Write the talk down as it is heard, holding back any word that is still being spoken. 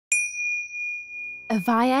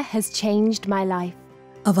Avaya has changed my life.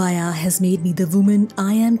 Avaya has made me the woman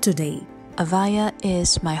I am today. Avaya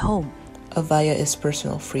is my home. Avaya is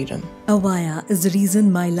personal freedom. Avaya is the reason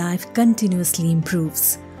my life continuously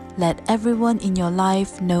improves. Let everyone in your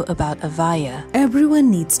life know about Avaya. Everyone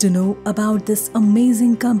needs to know about this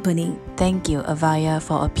amazing company. Thank you, Avaya,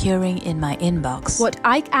 for appearing in my inbox. What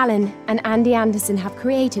Ike Allen and Andy Anderson have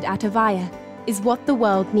created at Avaya is what the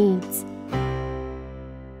world needs.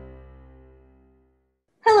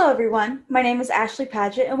 Hello everyone, my name is Ashley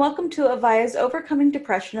Paget and welcome to Avaya's Overcoming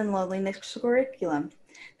Depression and Loneliness curriculum.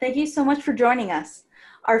 Thank you so much for joining us.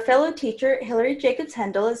 Our fellow teacher, Hillary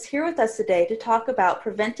Jacobs-Hendel, is here with us today to talk about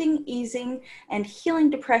preventing, easing, and healing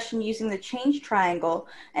depression using the change triangle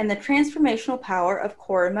and the transformational power of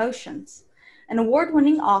core emotions. An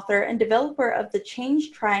award-winning author and developer of the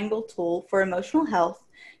change triangle tool for emotional health,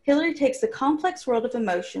 Hillary takes the complex world of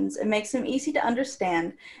emotions and makes them easy to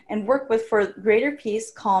understand and work with for greater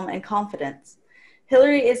peace, calm, and confidence.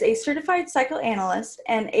 Hillary is a certified psychoanalyst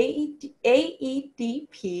and AEDP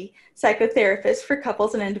psychotherapist for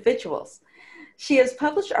couples and individuals. She has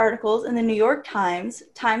published articles in the New York Times,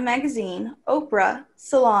 Time Magazine, Oprah,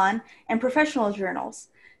 Salon, and professional journals.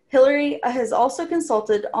 Hillary has also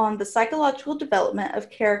consulted on the psychological development of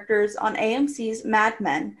characters on AMC's Mad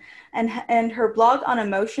Men, and her blog on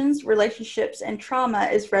emotions, relationships, and trauma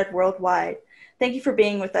is read worldwide. Thank you for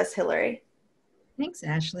being with us, Hillary. Thanks,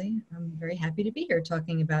 Ashley. I'm very happy to be here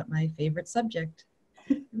talking about my favorite subject,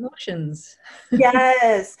 emotions.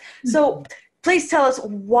 Yes. So please tell us,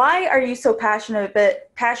 why are you so passionate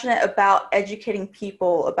about educating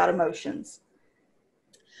people about emotions?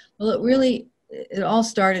 Well, it all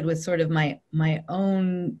started with sort of my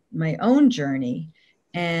own journey,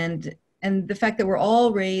 and the fact that we're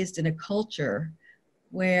all raised in a culture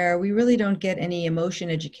where we really don't get any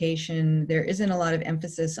emotion education. There isn't a lot of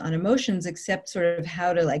emphasis on emotions except sort of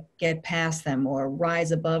how to like get past them or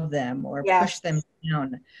rise above them or push them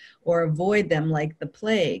down or avoid them like the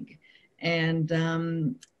plague. And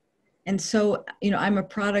so, you know, I'm a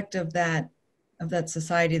product of that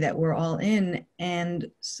society that we're all in. And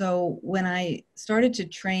so when I started to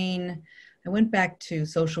train, I went back to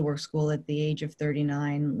social work school at the age of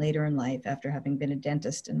 39 later in life after having been a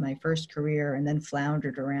dentist in my first career and then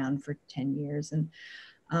floundered around for 10 years. And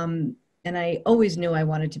I always knew I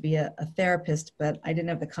wanted to be a therapist, but I didn't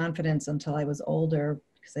have the confidence until I was older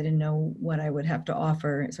because I didn't know what I would have to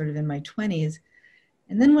offer sort of in my 20s.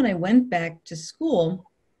 And then when I went back to school,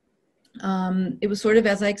 it was sort of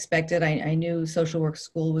as I expected. I knew social work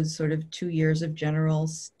school was sort of 2 years of general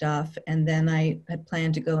stuff. And then I had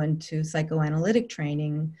planned to go into psychoanalytic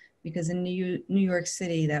training because in New York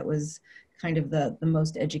City, that was kind of the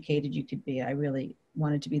most educated you could be. I really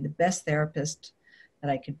wanted to be the best therapist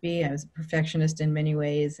that I could be. I was a perfectionist in many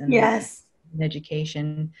ways and yes, in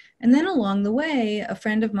education. And then along the way, a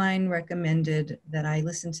friend of mine recommended that I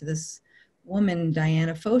listen to this woman,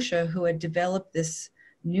 Diana Fosha, who had developed this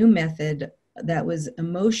new method that was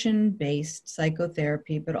emotion-based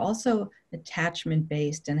psychotherapy, but also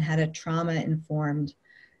attachment-based and had a trauma-informed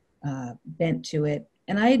bent to it.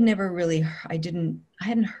 And I had never really, I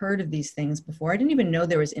hadn't heard of these things before. I didn't even know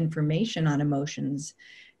there was information on emotions.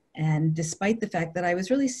 And despite the fact that I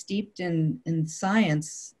was really steeped in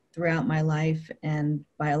science throughout my life and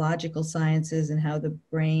biological sciences and how the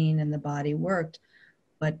brain and the body worked,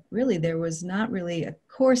 but really there was not really a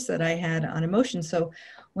course that I had on emotion. So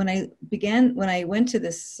when I went to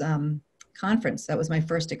this conference, that was my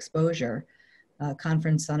first exposure,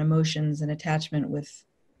 conference on emotions and attachment with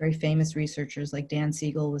very famous researchers like Dan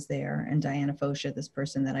Siegel was there and Diana Fosha, this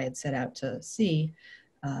person that I had set out to see,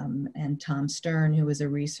 and Tom Stern, who was a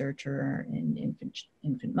researcher in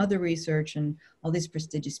infant mother research and all these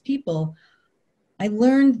prestigious people. I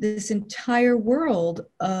learned this entire world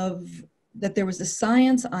that there was a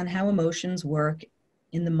science on how emotions work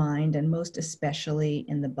in the mind and most especially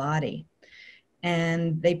in the body.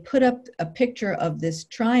 And they put up a picture of this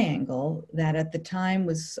triangle that at the time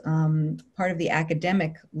was part of the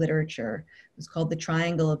academic literature. It was called the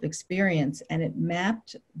Triangle of Experience, and it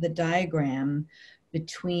mapped the diagram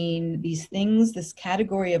between these things, this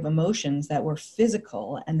category of emotions that were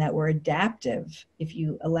physical and that were adaptive, if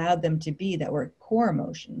you allowed them to be, that were core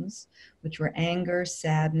emotions, which were anger,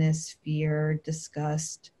 sadness, fear,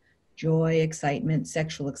 disgust, joy, excitement,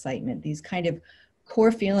 sexual excitement, these kind of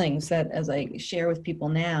core feelings that, as I share with people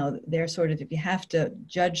now, they're sort of, if you have to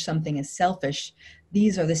judge something as selfish,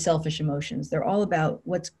 these are the selfish emotions. They're all about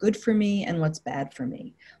what's good for me and what's bad for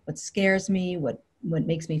me, what scares me, what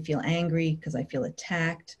makes me feel angry because I feel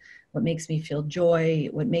attacked, what makes me feel joy,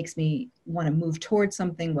 what makes me want to move towards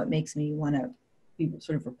something, what makes me want to be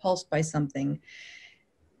sort of repulsed by something.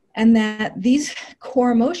 And that these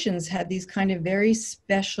core emotions had these kind of very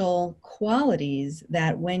special qualities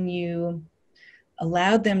that when you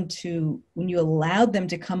allowed them to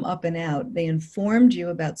come up and out, they informed you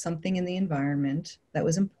about something in the environment that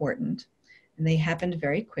was important, and they happened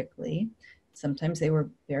very quickly. Sometimes they were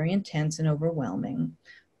very intense and overwhelming,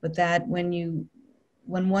 but that when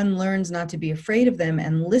one learns not to be afraid of them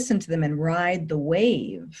and listen to them and ride the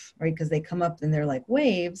wave, right? Because they come up and they're like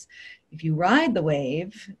waves. If you ride the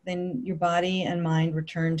wave, then your body and mind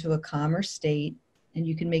return to a calmer state, and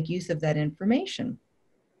you can make use of that information.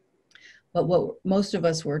 But what most of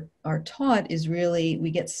us are taught is really,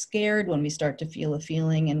 we get scared when we start to feel a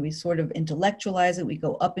feeling, and we sort of intellectualize it. We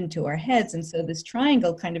go up into our heads. And so this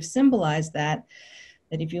triangle kind of symbolized that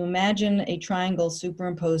if you imagine a triangle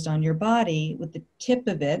superimposed on your body with the tip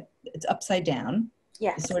of it, it's upside down.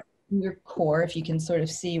 Yes. Sort of in your core, if you can sort of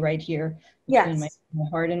see right here between yes. my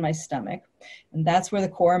heart and my stomach. And that's where the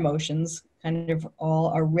core emotions kind of all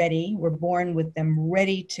are ready. We're born with them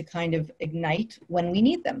ready to kind of ignite when we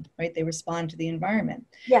need them, right? They respond to the environment.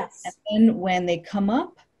 Yes. And then when they come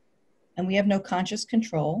up and we have no conscious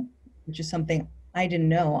control, which is something I didn't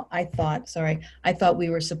know. I thought we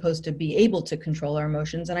were supposed to be able to control our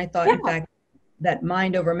emotions. And I thought, in fact, that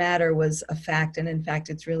mind over matter was a fact. And in fact,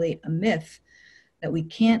 it's really a myth that we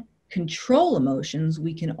can't control emotions.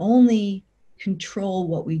 We can only control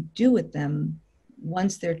what we do with them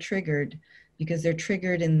once they're triggered, because they're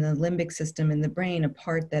triggered in the limbic system in the brain, a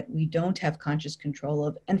part that we don't have conscious control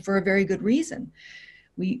of, and for a very good reason.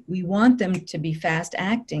 We want them to be fast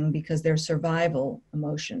acting because they're survival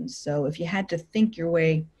emotions. So if you had to think your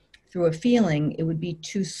way through a feeling, it would be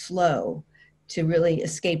too slow to really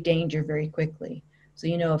escape danger very quickly. So,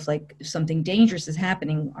 if something dangerous is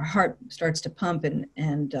happening, our heart starts to pump and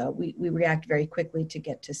we react very quickly to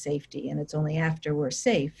get to safety. And it's only after we're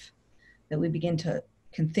safe that we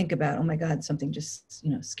can think about, oh my God, something just,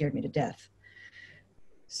 scared me to death.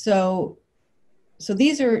 So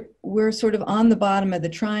we're sort of on the bottom of the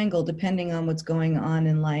triangle, depending on what's going on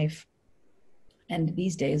in life. And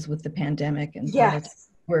these days with the pandemic and politics,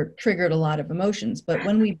 we're triggered a lot of emotions. But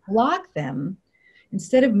when we block them,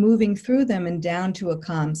 instead of moving through them and down to a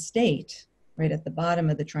calm state, right at the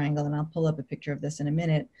bottom of the triangle, and I'll pull up a picture of this in a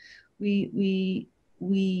minute, we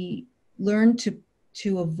learn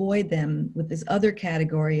to avoid them with this other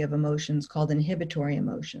category of emotions called inhibitory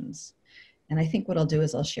emotions. And I think what I'll do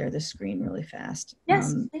is I'll share this screen really fast.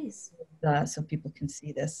 Yes, please. So people can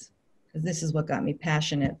see this, because this is what got me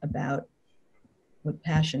passionate about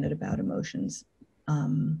emotions.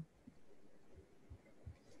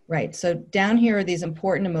 Right, so down here are these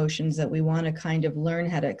important emotions that we want to kind of learn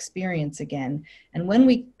how to experience again. And when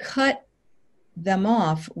we cut them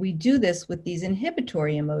off, we do this with these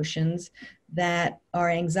inhibitory emotions that are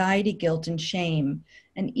anxiety, guilt, and shame.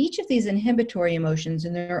 And each of these inhibitory emotions,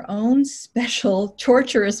 in their own special,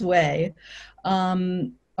 torturous way,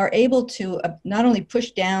 are able to not only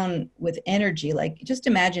push down with energy, like just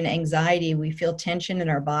imagine anxiety, we feel tension in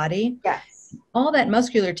our body. Yes. All that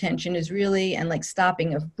muscular tension is really, and like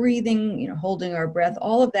stopping of breathing, holding our breath,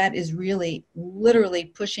 all of that is really literally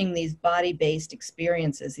pushing these body-based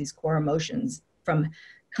experiences, these core emotions, from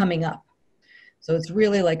coming up. So it's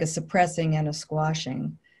really like a suppressing and a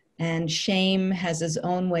squashing. And shame has its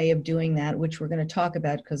own way of doing that, which we're going to talk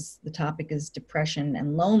about because the topic is depression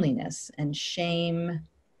and loneliness. And shame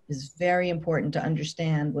is very important to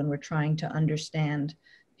understand when we're trying to understand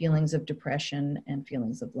feelings of depression and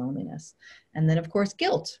feelings of loneliness. And then of course,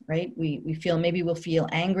 guilt, right? Maybe we'll feel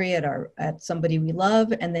angry at somebody we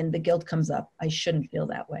love, and then the guilt comes up. I shouldn't feel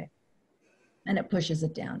that way. And it pushes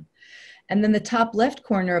it down. And then the top left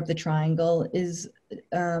corner of the triangle is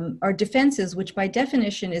our defenses, which by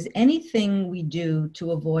definition is anything we do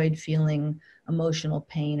to avoid feeling emotional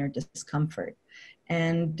pain or discomfort.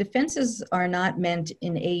 And defenses are not meant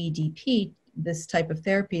in AEDP, this type of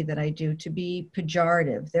therapy that I do, to be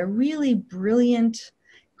pejorative. They're really brilliant,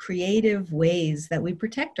 creative ways that we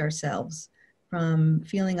protect ourselves from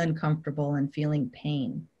feeling uncomfortable and feeling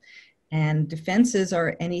pain. And defenses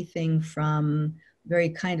are anything from very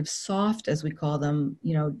kind of soft, as we call them,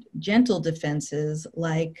 gentle defenses,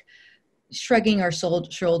 like shrugging our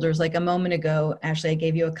shoulders. Like a moment ago, Ashley, I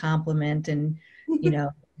gave you a compliment, and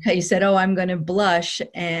you said, "Oh, I'm going to blush,"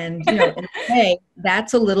 and in a way,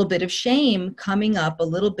 that's a little bit of shame coming up, a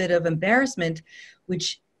little bit of embarrassment,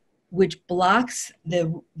 which blocks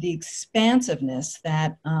the expansiveness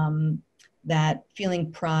that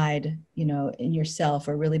feeling pride, in yourself,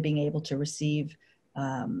 or really being able to receive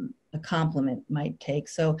a compliment might take.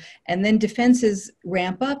 So, and then defenses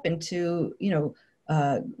ramp up into,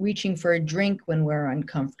 reaching for a drink when we're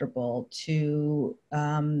uncomfortable, to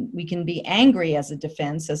we can be angry as a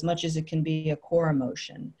defense as much as it can be a core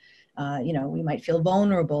emotion. We might feel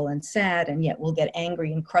vulnerable and sad, and yet we'll get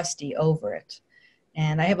angry and crusty over it.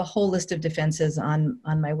 And I have a whole list of defenses on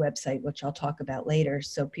my website, which I'll talk about later,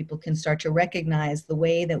 so people can start to recognize the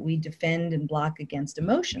way that we defend and block against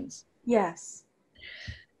emotions. Yes.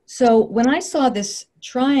 So when I saw this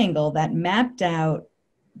triangle that mapped out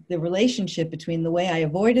the relationship between the way I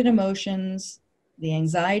avoided emotions, the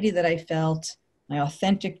anxiety that I felt, my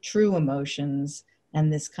authentic, true emotions,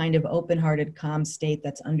 and this kind of open-hearted, calm state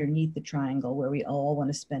that's underneath the triangle where we all want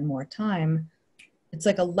to spend more time, it's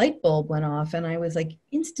like a light bulb went off, and I was like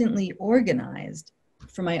instantly organized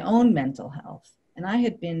for my own mental health. And I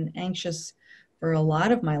had been anxious for a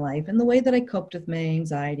lot of my life, and the way that I coped with my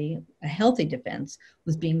anxiety, a healthy defense,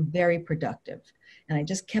 was being very productive. And I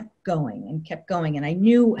just kept going, and I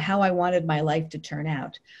knew how I wanted my life to turn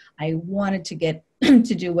out. I wanted to get to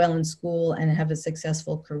do well in school and have a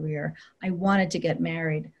successful career. I wanted to get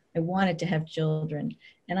married. I wanted to have children.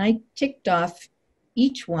 And I ticked off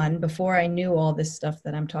each one before I knew all this stuff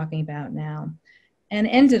that I'm talking about now, and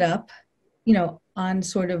ended up, on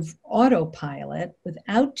sort of autopilot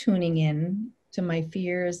without tuning in to my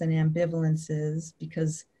fears and ambivalences,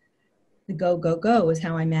 because the go, go, go is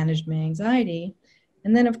how I managed my anxiety.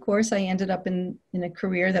 And then, of course, I ended up in a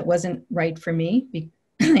career that wasn't right for me.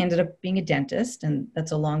 I ended up being a dentist, and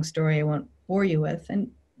that's a long story I won't bore you with. And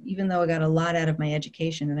even though I got a lot out of my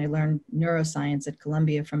education, and I learned neuroscience at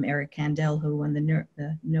Columbia from Eric Kandel, who won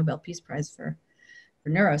the Nobel Peace Prize for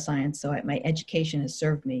neuroscience. So my education has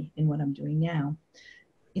served me in what I'm doing now.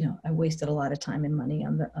 I wasted a lot of time and money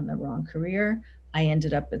on the wrong career. I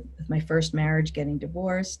ended up with my first marriage getting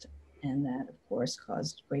divorced, and that, of course,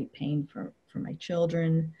 caused great pain for my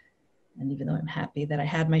children. And even though I'm happy that I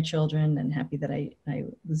had my children and happy that I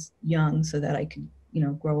was young so that I could,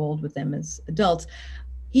 grow old with them as adults,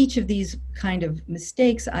 each of these kind of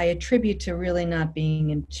mistakes I attribute to really not being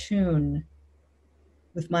in tune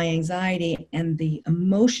with my anxiety and the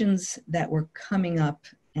emotions that were coming up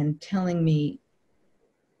and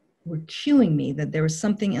were cueing me that there was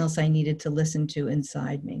something else I needed to listen to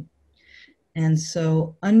inside me. And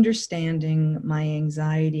so understanding my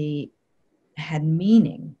anxiety had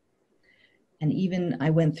meaning. And even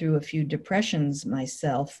I went through a few depressions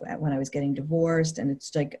myself when I was getting divorced. And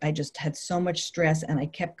it's like I just had so much stress, and I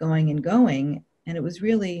kept going and going. And it was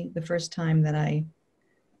really the first time that I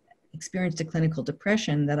experienced a clinical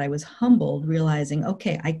depression that I was humbled, realizing,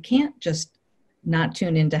 okay, I can't just not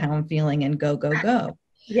tune into how I'm feeling and go, go, go.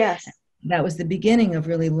 Yes. That was the beginning of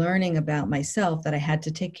really learning about myself, that I had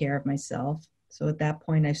to take care of myself. So at that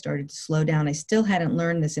point, I started to slow down. I still hadn't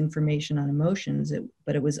learned this information on emotions,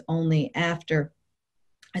 but it was only after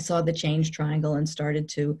I saw the change triangle and started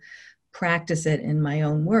to practice it in my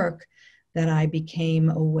own work that I became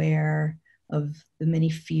aware of the many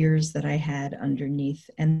fears that I had underneath,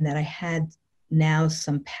 and that I had now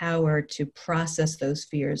some power to process those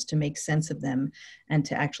fears, to make sense of them, and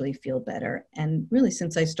to actually feel better. And really,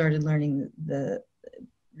 since I started learning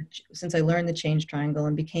since I learned the change triangle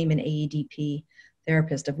and became an AEDP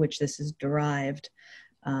therapist, of which this is derived,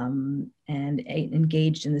 and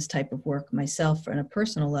engaged in this type of work myself on a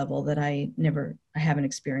personal level, that I haven't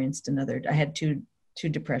experienced another. I had two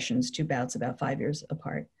depressions, two bouts about 5 years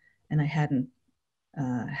apart, and I hadn't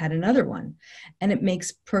had another one. And it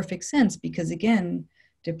makes perfect sense, because again,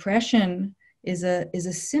 depression is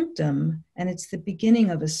a symptom, and it's the beginning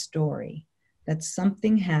of a story, that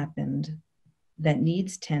something happened that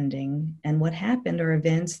needs tending. And what happened are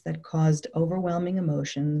events that caused overwhelming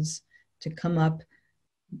emotions to come up,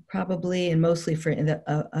 probably and mostly for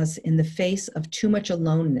us, in the face of too much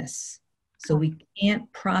aloneness. So we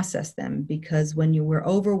can't process them, because when you were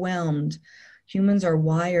overwhelmed, humans are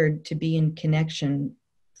wired to be in connection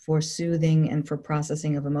for soothing and for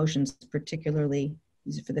processing of emotions, particularly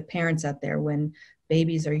for the parents out there. When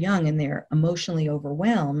babies are young and they're emotionally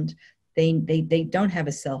overwhelmed, they don't have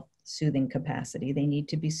a self-soothing capacity. They need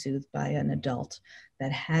to be soothed by an adult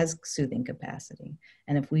that has soothing capacity.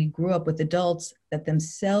 And if we grew up with adults that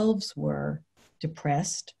themselves were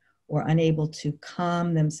depressed or unable to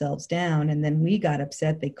calm themselves down, and then we got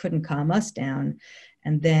upset, they couldn't calm us down,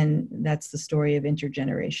 and then that's the story of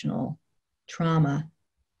intergenerational trauma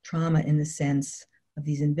in the sense of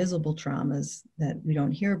these invisible traumas that we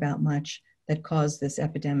don't hear about much, that cause this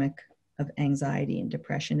epidemic of anxiety and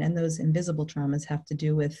depression. And those invisible traumas have to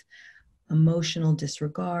do with emotional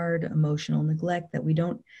disregard, emotional neglect, that we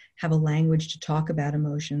don't have a language to talk about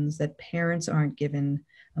emotions, that parents aren't given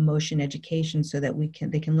emotion education so that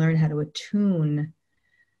they can learn how to attune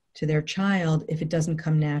to their child if it doesn't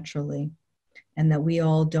come naturally, and that we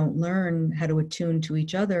all don't learn how to attune to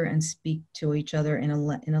each other and speak to each other in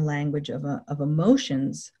a language of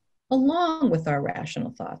emotions along with our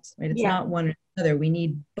rational thoughts, right? It's not one or the other. We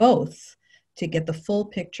need both to get the full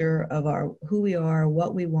picture of who we are,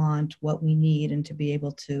 what we want, what we need, and to be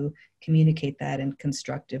able to communicate that in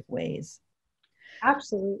constructive ways.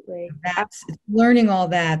 Absolutely. That's learning all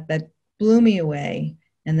that blew me away,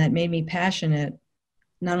 and that made me passionate,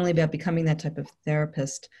 not only about becoming that type of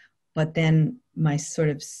therapist, but then my sort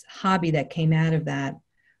of hobby that came out of that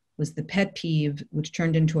was the pet peeve, which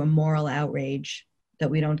turned into a moral outrage that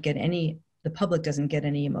the public doesn't get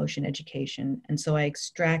any emotion education. And so I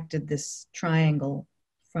extracted this triangle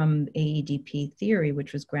from AEDP theory,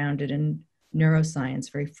 which was grounded in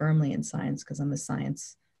neuroscience, very firmly in science, because I'm a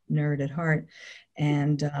science nerd at heart,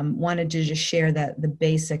 and wanted to just share the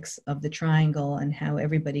basics of the triangle and how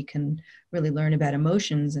everybody can really learn about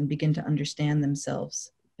emotions and begin to understand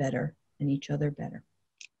themselves better and each other better.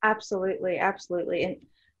 Absolutely, absolutely. And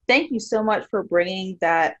thank you so much for bringing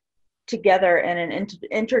that together in an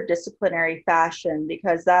interdisciplinary fashion,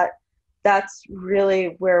 because that's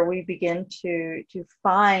really where we begin to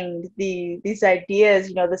find these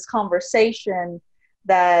ideas, this conversation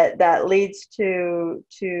that leads to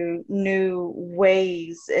new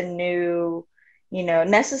ways and new,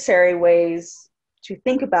 necessary ways to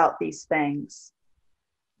think about these things.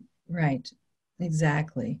 Right.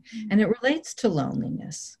 Exactly. And it relates to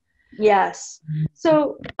loneliness. Yes.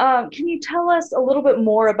 So can you tell us a little bit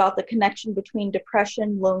more about the connection between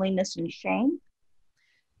depression, loneliness, and shame?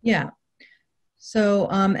 Yeah. So,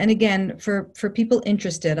 and again, for people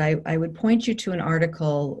interested, I would point you to an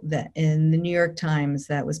article that in the New York Times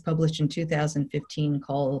that was published in 2015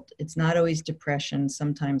 called "It's Not Always Depression,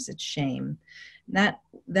 Sometimes It's Shame." That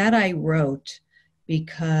I wrote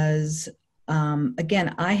because,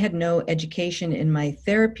 again, I had no education in my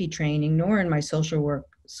therapy training nor in my social work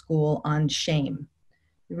school on shame.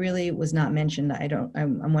 It really was not mentioned.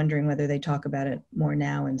 I'm wondering whether they talk about it more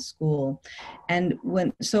now in school. And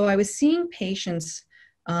so I was seeing patients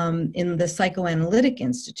in the Psychoanalytic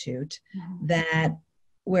Institute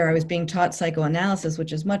where I was being taught psychoanalysis,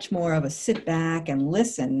 which is much more of a sit back and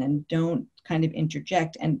listen and don't kind of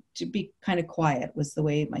interject, and to be kind of quiet was the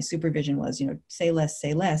way my supervision was, say less,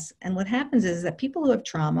 say less. And what happens is that people who have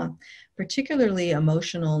trauma, particularly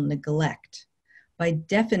emotional neglect, by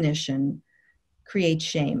definition, create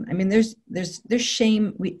shame. I mean, there's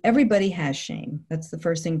shame. Everybody has shame. That's the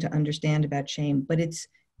first thing to understand about shame, but it's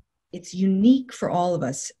unique for all of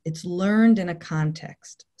us. It's learned in a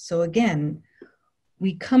context. So again,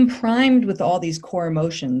 we come primed with all these core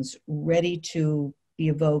emotions ready to be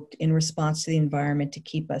evoked in response to the environment to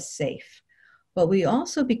keep us safe. But we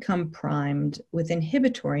also become primed with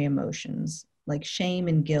inhibitory emotions like shame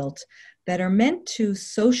and guilt that are meant to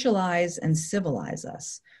socialize and civilize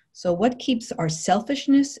us. So what keeps our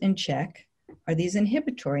selfishness in check are these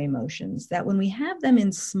inhibitory emotions that when we have them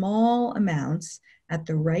in small amounts at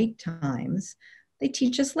the right times, they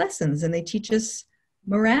teach us lessons and they teach us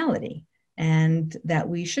morality, and that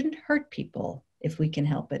we shouldn't hurt people if we can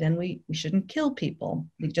help it. And we shouldn't kill people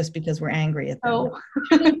just because we're angry at them. Oh. We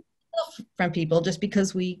shouldn't steal from people just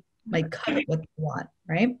because we might cut what they want,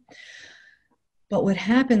 right? But what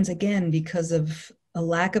happens, again, because of a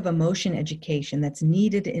lack of emotion education that's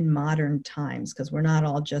needed in modern times, because we're not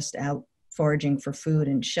all just out foraging for food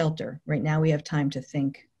and shelter. Right now we have time to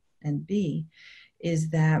think and be, is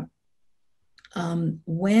that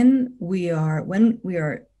when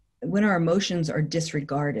our emotions are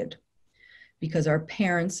disregarded because our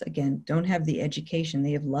parents, again, don't have the education,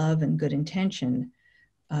 they have love and good intention,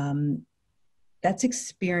 that's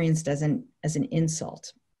experienced as an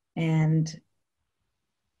insult. And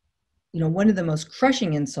one of the most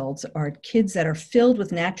crushing insults are kids that are filled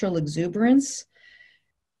with natural exuberance.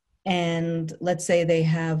 And let's say they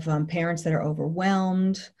have parents that are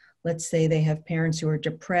overwhelmed. Let's say they have parents who are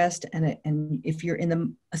depressed. And if you're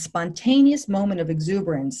in a spontaneous moment of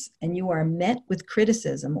exuberance and you are met with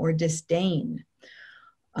criticism or disdain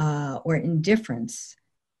or indifference,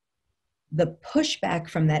 the pushback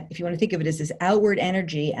from that, if you want to think of it as this outward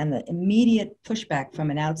energy and the immediate pushback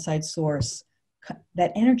from an outside source,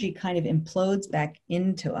 that energy kind of implodes back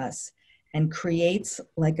into us and creates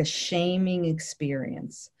like a shaming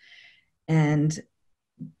experience. And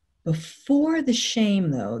before the shame,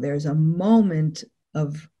 though, there's a moment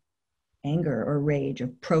of anger or rage,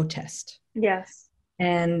 of protest. Yes.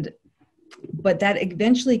 But that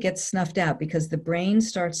eventually gets snuffed out because the brain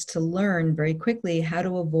starts to learn very quickly how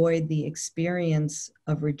to avoid the experience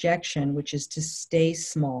of rejection, which is to stay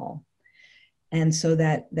small. And so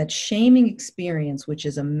that shaming experience, which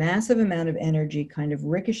is a massive amount of energy kind of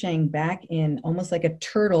ricocheting back in, almost like a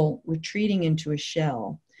turtle retreating into a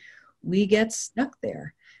shell, we get stuck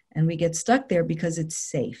there. And we get stuck there because it's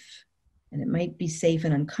safe. And it might be safe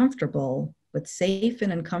and uncomfortable, but safe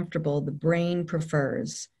and uncomfortable, the brain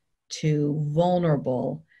prefers to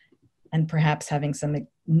vulnerable and perhaps having some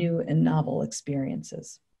new and novel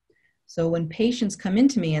experiences. So when patients come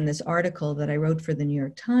into me in this article that I wrote for the New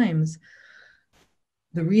York Times,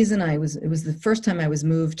 the reason it was the first time I was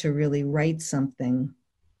moved to really write something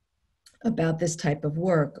about this type of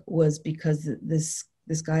work was because this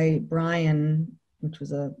guy, Brian, which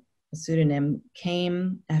was a pseudonym,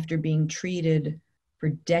 came after being treated for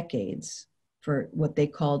decades for what they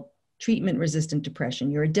called treatment-resistant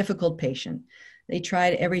depression. You're a difficult patient. They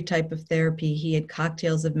tried every type of therapy. He had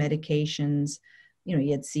cocktails of medications. You know,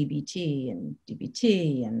 he had CBT and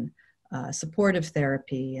DBT and supportive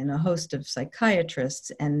therapy and a host of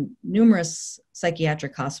psychiatrists and numerous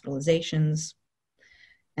psychiatric hospitalizations.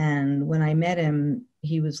 And when I met him,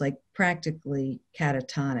 he was like practically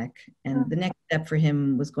catatonic. And the next step for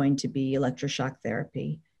him was going to be electroshock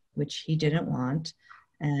therapy, which he didn't want.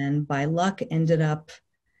 And by luck ended up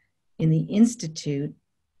in the Institute.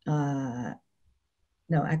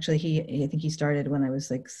 No, actually, I think he started when I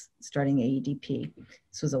was like starting AEDP.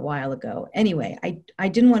 This was a while ago. Anyway, I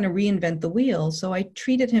didn't want to reinvent the wheel, so I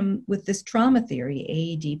treated him with this trauma theory,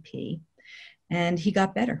 AEDP, and he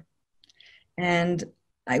got better. And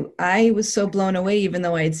I was so blown away, even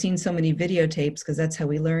though I had seen so many videotapes, because that's how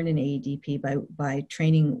we learn in AEDP, by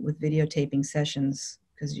training with videotaping sessions,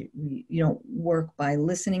 because you don't work by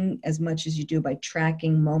listening as much as you do by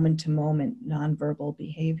tracking moment-to-moment nonverbal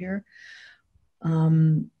behavior.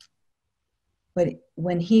 But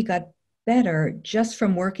when he got better, just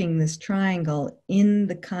from working this triangle in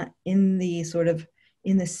the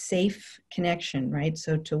safe connection, right?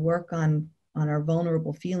 So to work on our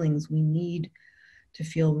vulnerable feelings, we need to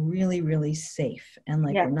feel really, really safe, and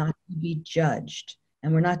like we're not going to be judged,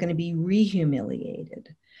 and we're not going to be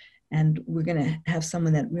re-humiliated, and we're going to have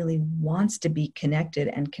someone that really wants to be connected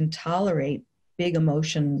and can tolerate big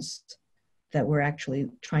emotions that we're actually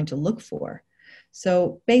trying to look for.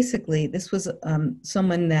 So basically, this was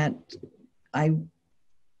someone that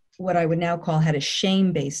what I would now call had a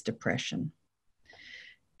shame-based depression.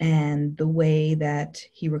 And the way that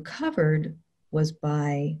he recovered was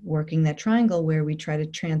by working that triangle where we try to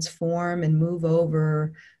transform and move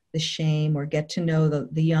over the shame, or get to know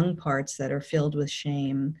the young parts that are filled with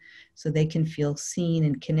shame so they can feel seen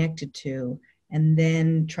and connected to, and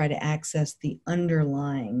then try to access the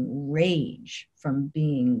underlying rage from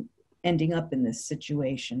ending up in this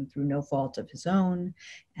situation through no fault of his own,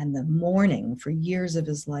 and the mourning for years of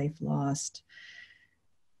his life lost.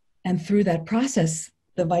 And through that process,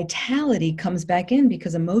 the vitality comes back in,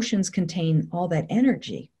 because emotions contain all that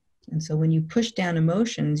energy. And so when you push down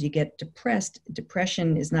emotions, you get depressed.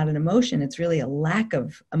 Depression is not an emotion. It's really a lack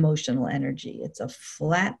of emotional energy. It's a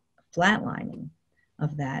flatlining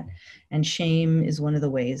of that. And shame is one of the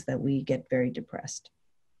ways that we get very depressed.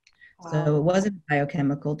 Wow. So it wasn't a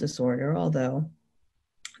biochemical disorder, although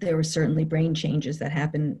there were certainly brain changes that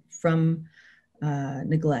happen from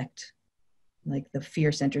neglect. Like the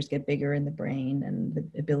fear centers get bigger in the brain, and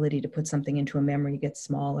the ability to put something into a memory gets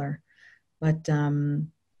smaller. But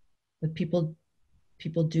people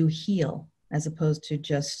do heal, as opposed to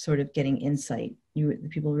just sort of getting insight.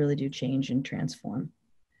 People really do change and transform.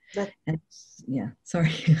 And, yeah,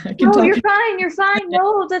 sorry. No, you're fine. You're fine.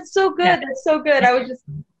 No, that's so good. Yeah. That's so good. I was just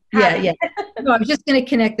happy. Yeah. No, I was just going to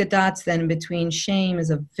connect the dots then between shame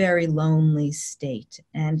is a very lonely state.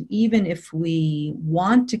 And even if we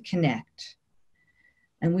want to connect,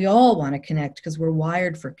 and we all want to connect because we're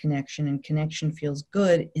wired for connection, and connection feels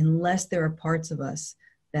good, unless there are parts of us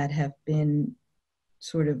that have been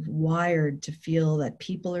sort of wired to feel that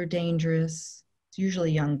people are dangerous. It's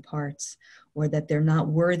usually young parts, or that they're not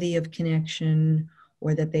worthy of connection,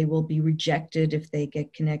 or that they will be rejected if they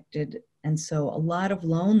get connected. And so a lot of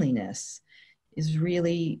loneliness is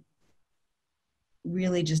really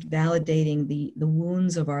just validating the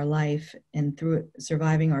wounds of our life, and through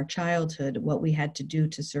surviving our childhood, what we had to do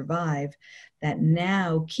to survive, that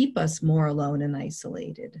now keep us more alone and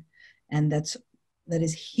isolated. And that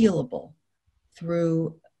is healable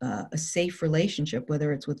through a safe relationship,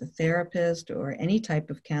 whether it's with a therapist or any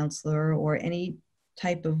type of counselor or any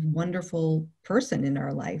type of wonderful person in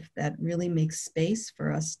our life that really makes space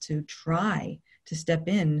for us to try to step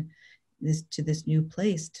in to this new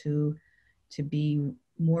place, to be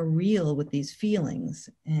more real with these feelings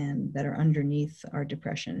and that are underneath our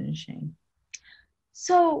depression and shame.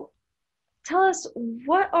 So tell us,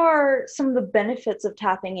 what are some of the benefits of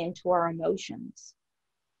tapping into our emotions?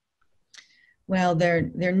 Well, they're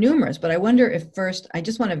numerous, but I wonder if first I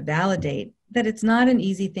just want to validate that it's not an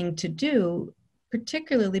easy thing to do,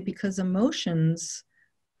 particularly because emotions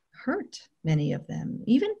hurt, many of them,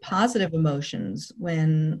 even positive emotions.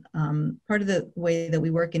 When part of the way that we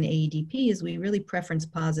work in AEDP is we really preference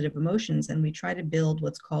positive emotions, and we try to build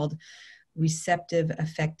what's called receptive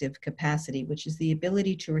affective capacity, which is the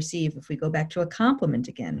ability to receive. If we go back to a compliment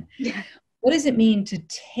again, Yeah. what does it mean to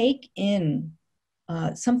take in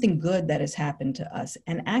something good that has happened to us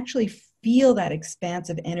and actually feel that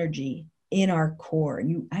expansive energy in our core? And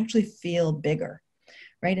you actually feel bigger,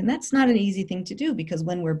 right? And that's not an easy thing to do, because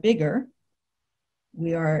when we're bigger,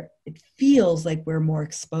 it feels like we're more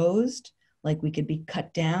exposed, like we could be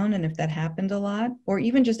cut down. And if that happened a lot, or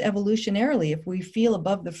even just evolutionarily, if we feel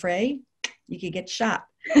above the fray, you could get shot.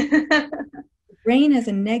 The brain has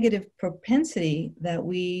a negative propensity that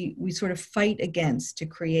we sort of fight against to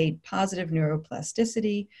create positive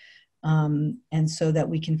neuroplasticity, and so that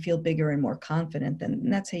we can feel bigger and more confident.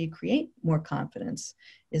 And that's how you create more confidence,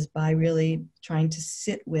 is by really trying to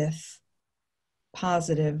sit with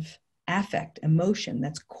positive affect, emotion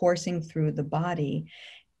that's coursing through the body,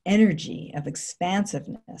 energy of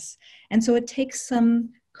expansiveness. And so it takes some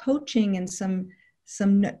coaching and some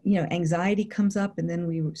anxiety comes up, and then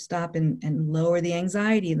we stop and lower the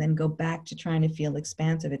anxiety and then go back to trying to feel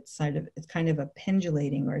expansive. It's kind of a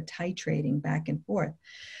pendulating or a titrating back and forth.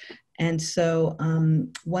 And so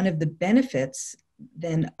one of the benefits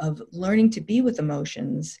then of learning to be with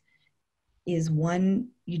emotions is, one,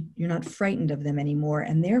 you're not frightened of them anymore,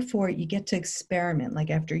 and therefore you get to experiment. Like,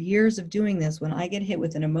 after years of doing this, when I get hit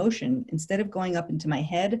with an emotion, instead of going up into my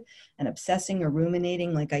head and obsessing or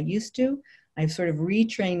ruminating like I used to, I've sort of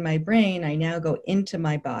retrained my brain. I now go into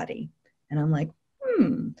my body and I'm like,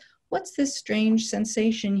 what's this strange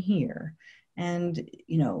sensation here? And,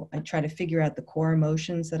 I try to figure out the core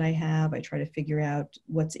emotions that I have. I try to figure out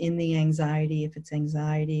what's in the anxiety, if it's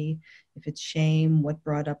anxiety, if it's shame, what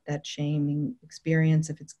brought up that shaming experience,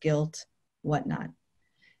 if it's guilt, whatnot.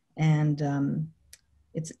 And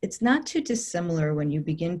it's not too dissimilar when you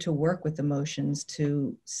begin to work with emotions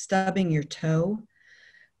to stubbing your toe,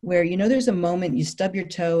 where there's a moment you stub your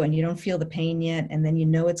toe and you don't feel the pain yet, and then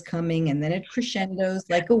it's coming, and then it crescendos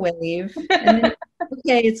like a wave, and then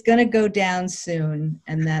okay, it's going to go down soon.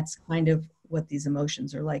 And that's kind of what these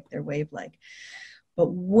emotions are like. They're wave-like. But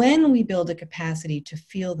when we build a capacity to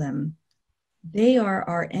feel them, they are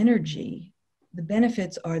our energy. The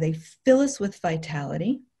benefits are they fill us with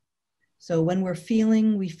vitality. So when we're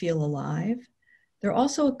feeling, we feel alive. They're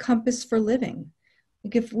also a compass for living.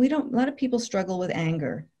 Like, a lot of people struggle with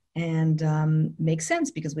anger, and makes sense,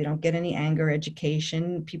 because we don't get any anger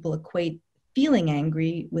education. People equate feeling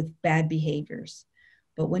angry with bad behaviors.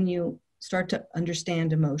 But when you start to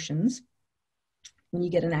understand emotions, when you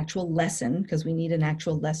get an actual lesson, because we need an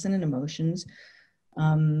actual lesson in emotions,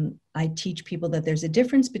 I teach people that there's a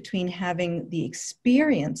difference between having the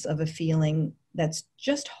experience of a feeling that's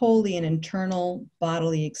just wholly an internal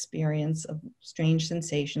bodily experience of strange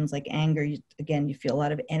sensations like anger. You feel a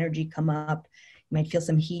lot of energy come up. You might feel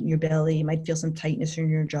some heat in your belly. You might feel some tightness in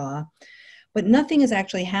your jaw. But nothing has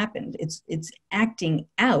actually happened. It's acting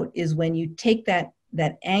out is when you take that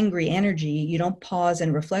angry energy, you don't pause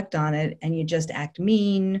and reflect on it, and you just act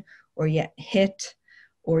mean, or you hit,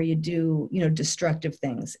 or you do, destructive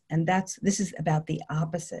things. And this is about the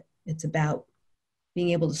opposite. It's about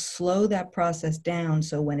being able to slow that process down,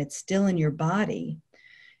 so when it's still in your body,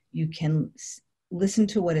 you can listen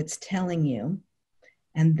to what it's telling you,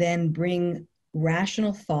 and then bring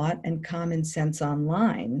rational thought and common sense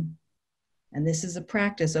online. And this is a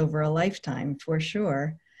practice over a lifetime, for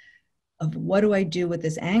sure, of what do I do with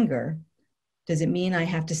this anger? Does it mean I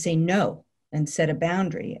have to say no and set a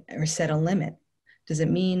boundary or set a limit? Does it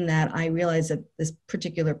mean that I realize that this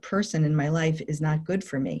particular person in my life is not good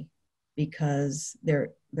for me because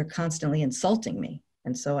they're constantly insulting me?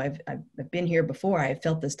 And so I've been here before. I've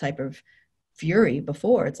felt this type of fury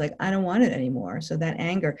before. It's like, I don't want it anymore. So that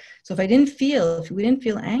anger. So if we didn't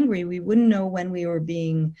feel angry, we wouldn't know when we were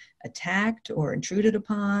being attacked or intruded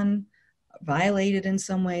upon, violated in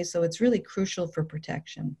some way. So it's really crucial for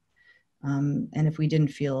protection. And if we didn't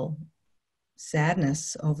feel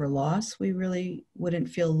sadness over loss, we really wouldn't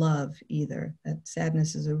feel love either. That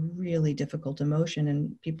sadness is a really difficult emotion,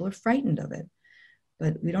 and people are frightened of it.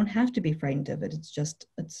 But we don't have to be frightened of it. It's just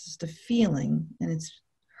a feeling, and it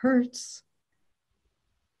hurts.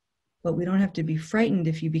 But we don't have to be frightened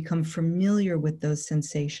if you become familiar with those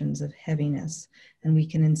sensations of heaviness. And we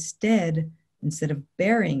can instead of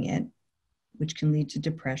burying it, which can lead to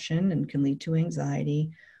depression and can lead to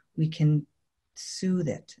anxiety, we can soothe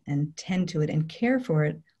it and tend to it and care for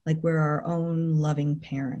it like we're our own loving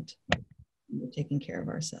parent. We're taking care of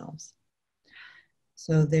ourselves.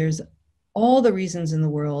 So there's all the reasons in the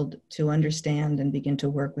world to understand and begin to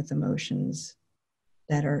work with emotions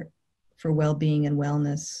that are for well-being and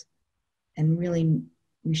wellness. And really,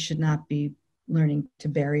 we should not be learning to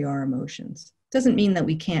bury our emotions. Doesn't mean that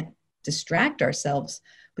we can't distract ourselves,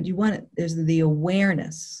 but there's the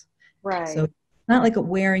awareness. Right. So it's not like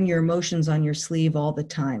wearing your emotions on your sleeve all the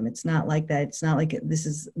time. It's not like that. It's not like this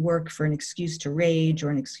is work for an excuse to rage or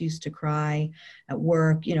an excuse to cry at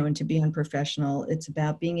work, and to be unprofessional. It's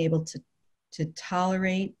about being able to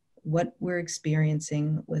tolerate what we're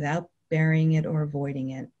experiencing without burying it or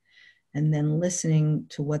avoiding it, and then listening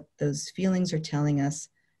to what those feelings are telling us,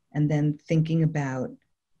 and then thinking about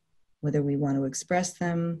whether we want to express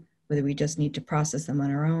them, whether we just need to process them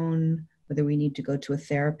on our own, whether we need to go to a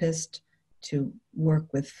therapist to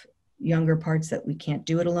work with younger parts that we can't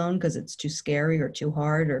do it alone because it's too scary or too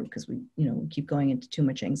hard, or because we keep going into too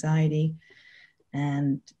much anxiety.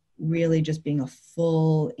 And really just being a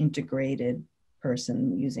full integrated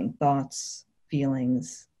person, using thoughts,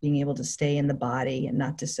 feelings, being able to stay in the body and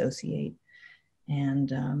not dissociate,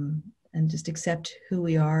 and just accept who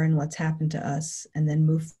we are and what's happened to us, and then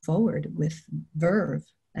move forward with verve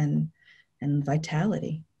and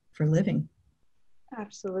vitality for living.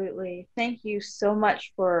 Absolutely. Thank you so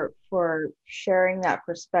much for sharing that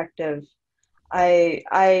perspective. I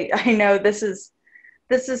know this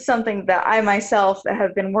is something that I myself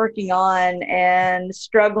have been working on and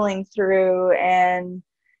struggling through and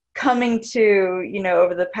coming to,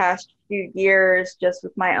 over the past few years, just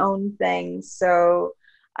with my own things. So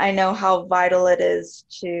I know how vital it is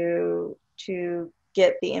to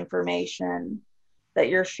get the information that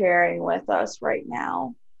you're sharing with us right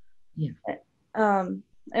now. Yeah.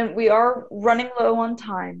 And we are running low on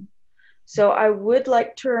time. So I would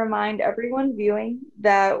like to remind everyone viewing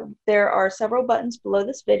that there are several buttons below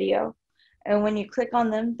this video. And when you click on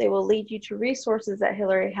them, they will lead you to resources that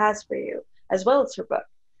Hillary has for you, as well as her book.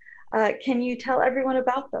 Can you tell everyone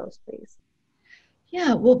about those, please?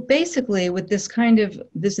 Yeah, well, basically with this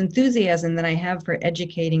enthusiasm that I have for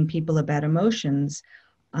educating people about emotions,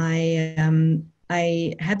 I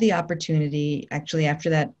had the opportunity, actually, after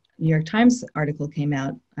that New York Times article came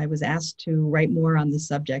out, I was asked to write more on the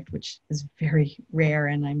subject, which is very rare,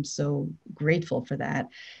 and I'm so grateful for that.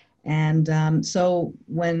 And so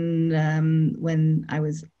when I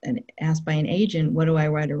was asked by an agent, what do I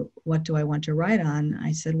write, or what do I want to write on?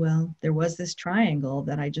 I said, well, there was this triangle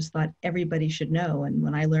that I just thought everybody should know. And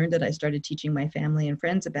when I learned it, I started teaching my family and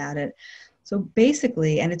friends about it. So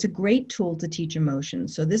basically, and it's a great tool to teach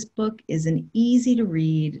emotions. So this book is an easy to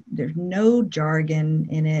read. There's no jargon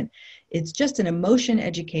in it. It's just an emotion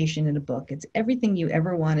education in a book. It's everything you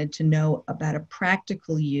ever wanted to know about a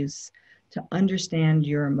practical use to understand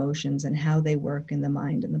your emotions and how they work in the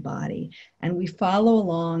mind and the body. And we follow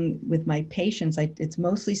along with my patients. It's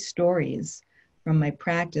mostly stories from my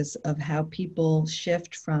practice of how people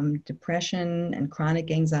shift from depression and chronic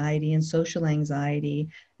anxiety and social anxiety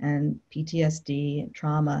and PTSD and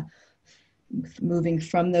trauma, moving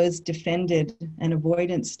from those defended and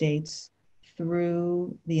avoidant states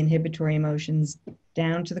through the inhibitory emotions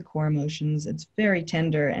down to the core emotions. It's very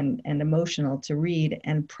tender and emotional to read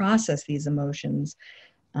and process these emotions,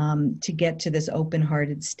 to get to this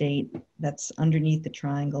open-hearted state that's underneath the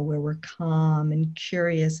triangle, where we're calm and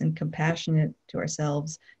curious and compassionate to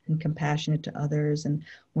ourselves and compassionate to others, and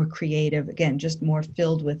more creative, again, just more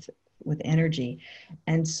filled with energy.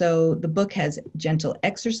 And so the book has gentle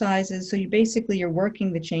exercises. So you're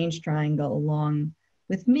working the change triangle along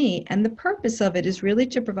with me. And the purpose of it is really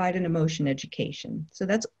to provide an emotion education. So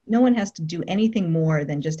no one has to do anything more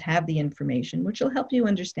than just have the information, which will help you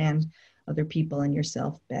understand other people and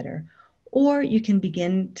yourself better. Or you can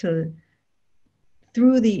begin to,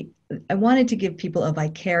 I wanted to give people a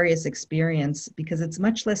vicarious experience, because it's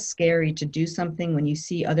much less scary to do something when you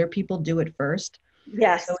see other people do it first.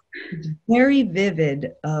 Yes. So it's very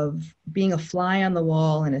vivid of being a fly on the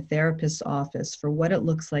wall in a therapist's office for what it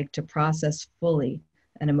looks like to process fully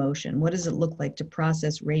an emotion. What does it look like to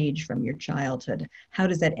process rage from your childhood? How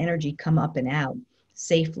does that energy come up and out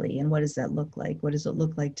safely? And what does that look like? What does it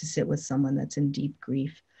look like to sit with someone that's in deep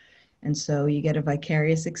grief? And so you get a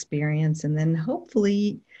vicarious experience. And then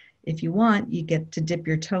hopefully, if you want, you get to dip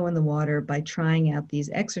your toe in the water by trying out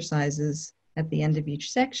these exercises at the end of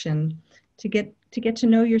each section to get to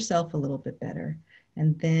know yourself a little bit better.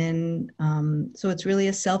 And then, so it's really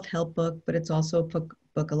a self-help book, but it's also a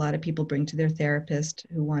book a lot of people bring to their therapist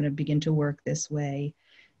who want to begin to work this way.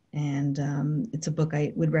 And it's a book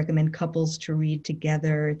I would recommend couples to read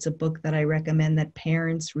together. It's a book that I recommend that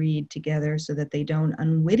parents read together so that they don't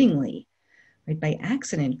unwittingly, right, by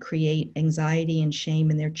accident, create anxiety and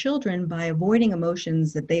shame in their children by avoiding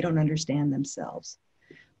emotions that they don't understand themselves,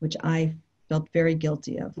 which I felt very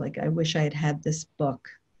guilty of. Like, I wish I had had this book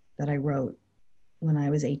that I wrote when I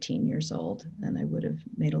was 18 years old, and I would have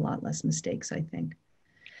made a lot less mistakes, I think.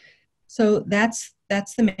 So that's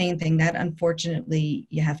the main thing. That, unfortunately,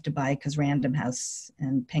 you have to buy because Random House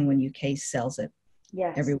and Penguin UK sells it.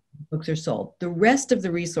 Yes. Everywhere books are sold. The rest of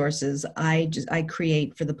the resources I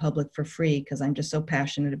create for the public for free because I'm just so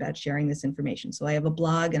passionate about sharing this information. So I have a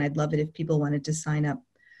blog, and I'd love it if people wanted to sign up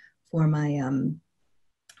for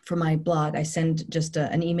my blog. I send just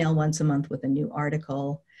an email once a month with a new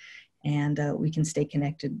article, and we can stay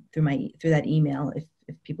connected through that email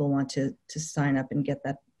if people want to sign up and get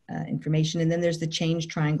that information. And then there's the Change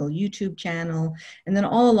Triangle YouTube channel. And then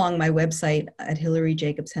all along my website at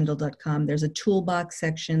hillaryjacobshendel.com, there's a toolbox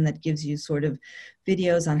section that gives you sort of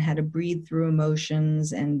videos on how to breathe through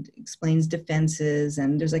emotions and explains defenses.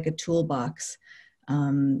 And there's like a toolbox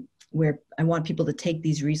where I want people to take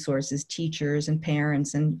these resources, teachers and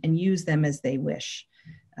parents, and use them as they wish.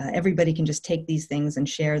 Everybody can just take these things and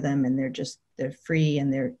share them, and they're free,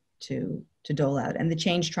 and they're to dole out. And the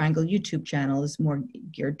Change Triangle YouTube channel is more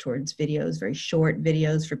geared towards videos, very short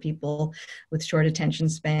videos for people with short attention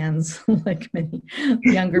spans, like many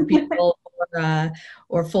younger people,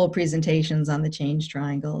 or full presentations on the Change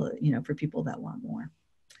Triangle, for people that want more.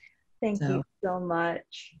 Thank you so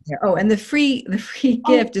much. Yeah. Oh, and the free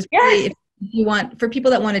gift is free if you want, for people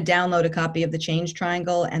that want to download a copy of the Change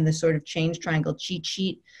Triangle and the sort of Change Triangle cheat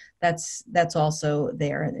sheet. That's also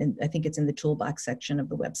there, and I think it's in the toolbox section of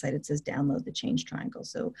the website. It says download the Change Triangle.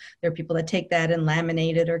 So there are people that take that and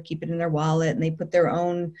laminate it or keep it in their wallet, and they put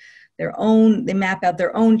they map out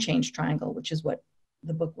their own Change Triangle, which is what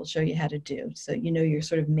the book will show you how to do. So your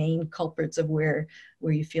sort of main culprits of where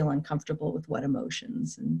you feel uncomfortable with what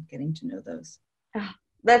emotions, and getting to know those. Oh,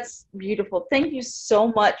 that's beautiful. Thank you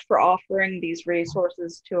so much for offering these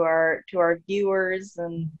resources to our viewers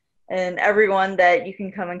and everyone that you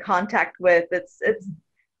can come in contact with. It's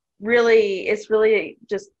really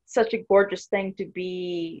just such a gorgeous thing to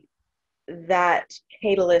be that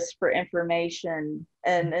catalyst for information.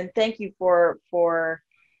 And thank you for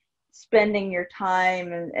spending your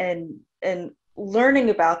time and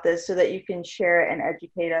learning about this so that you can share it and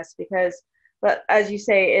educate us, because, but as you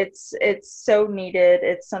say, it's so needed.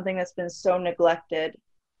 It's something that's been so neglected.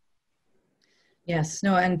 Yes,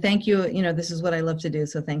 no, and thank you. This is what I love to do.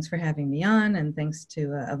 So thanks for having me on, and thanks to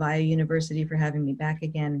Avaya University for having me back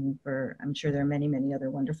again. And I'm sure there are many, many other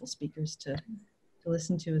wonderful speakers to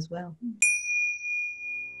listen to as well.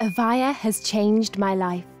 Avaya has changed my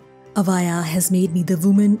life. Avaya has made me the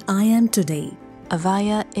woman I am today.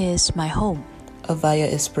 Avaya is my home.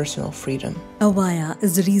 Avaya is personal freedom. Avaya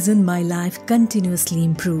is the reason my life continuously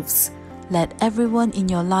improves. Let everyone in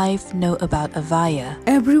your life know about Avaya.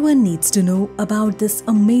 Everyone needs to know about this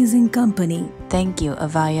amazing company. Thank you,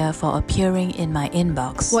 Avaya, for appearing in my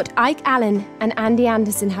inbox. What Ike Allen and Andy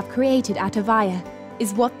Anderson have created at Avaya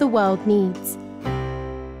is what the world needs.